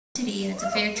And it's a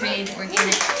fair trade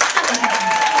organic.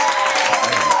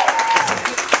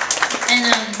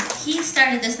 And he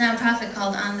started this nonprofit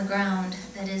called On the Ground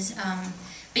that is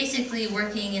basically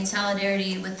working in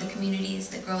solidarity with the communities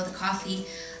that grow the coffee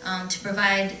to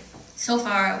provide, so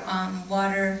far,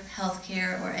 water,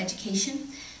 healthcare, or education.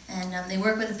 And they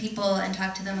work with the people and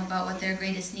talk to them about what their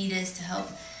greatest need is to help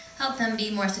them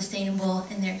be more sustainable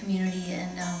in their community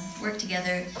and work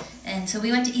together. And so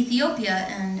we went to Ethiopia,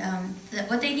 and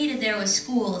what they needed there was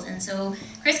schools. And so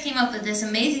Chris came up with this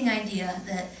amazing idea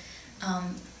that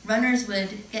runners would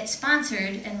get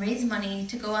sponsored and raise money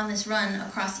to go on this run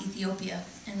across Ethiopia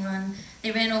and run.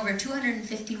 They ran over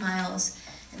 250 miles,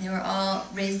 and they were all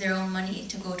raised their own money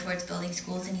to go towards building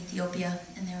schools in Ethiopia.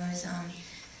 And there was,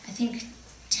 I think,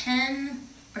 10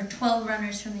 or 12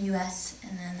 runners from the U.S.,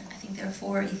 and then I think there were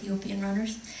 4 Ethiopian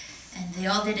runners, and they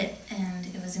all did it, and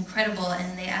it was incredible,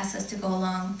 and they asked us to go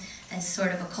along as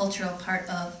sort of a cultural part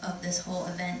of this whole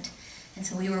event. And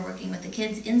so we were working with the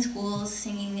kids in schools,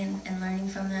 singing and learning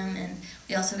from them, and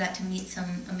we also got to meet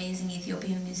some amazing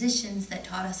Ethiopian musicians that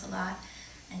taught us a lot.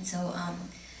 And so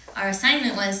our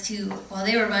assignment was to, while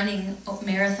they were running a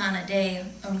marathon a day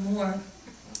or more,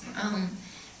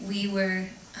 we were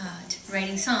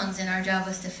writing songs, and our job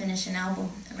was to finish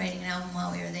writing an album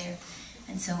while we were there.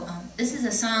 And so this is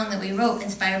a song that we wrote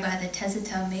inspired by the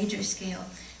Tezata major scale,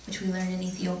 which we learned in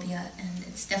Ethiopia, and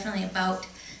it's definitely about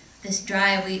this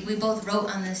drive. We both wrote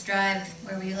on this drive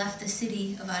where we left the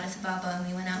city of Addis Ababa and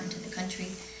we went out into the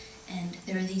country, and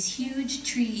there were these huge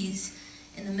trees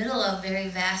in the middle of very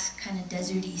vast kind of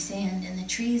deserty sand, and the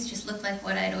trees just looked like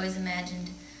what I'd always imagined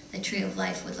the tree of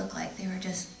life would look like. They were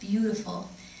just beautiful.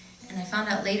 And I found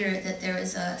out later that there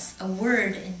is a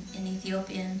word in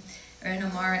Ethiopian, or in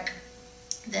Amharic,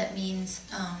 that means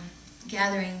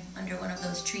gathering under one of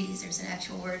those trees. There's an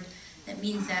actual word that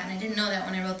means that, and I didn't know that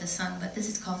when I wrote this song, but this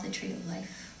is called the Tree of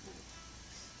Life.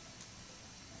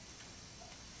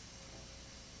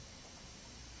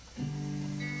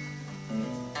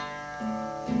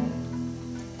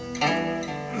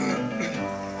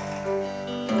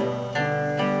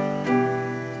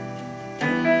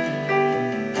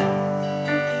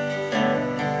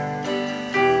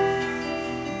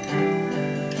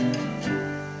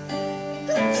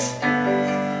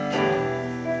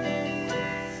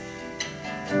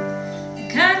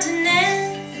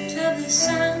 Continent of the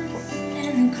sun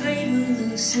and the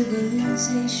cradle of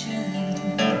civilization.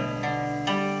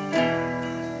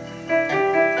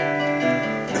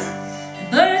 The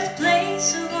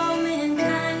birthplace of all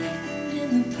mankind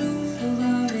and the proof of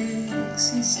our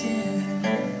existence.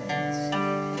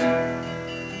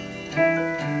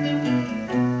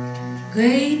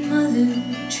 Great Mother,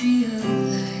 Tree of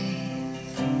Life.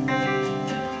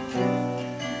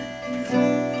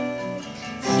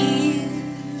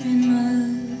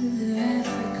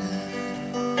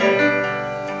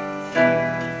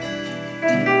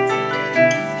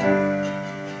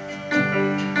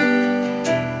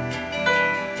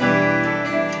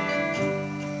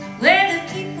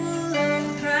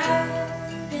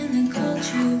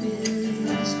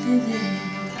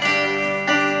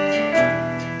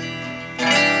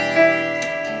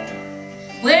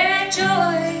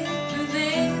 Joy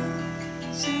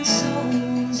prevails and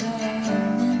souls are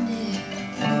mended.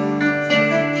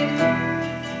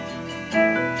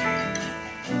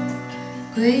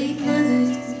 Great Mother,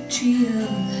 Tree of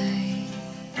Life,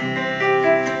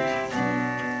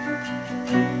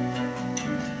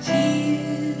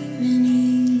 here in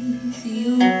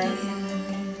Ethiopia.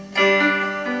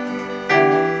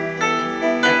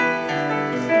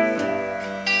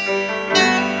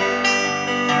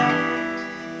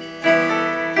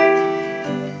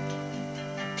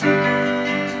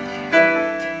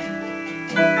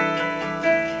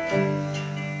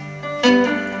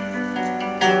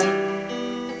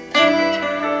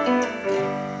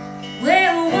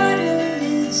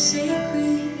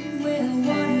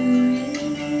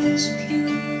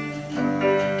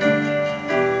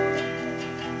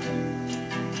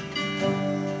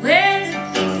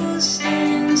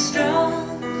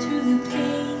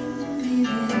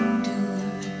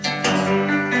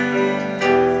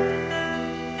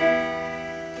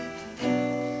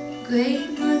 Great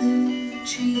Mother,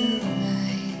 Tree of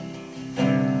Life,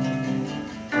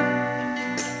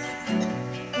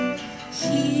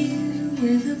 here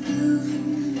where the blue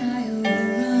Nile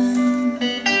runs.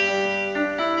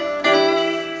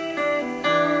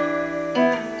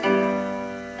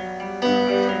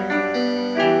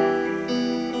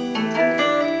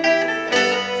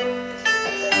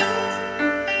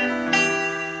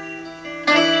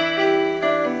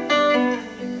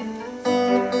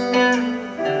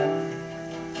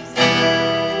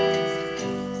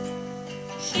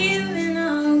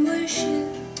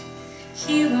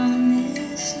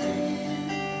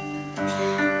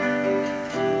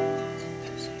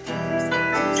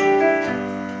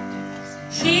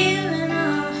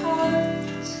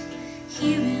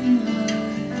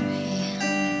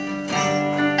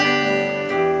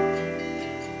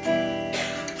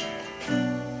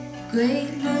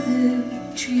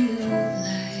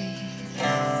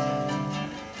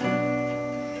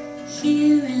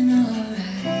 tear in our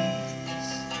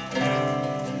eyes.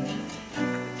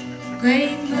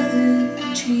 Great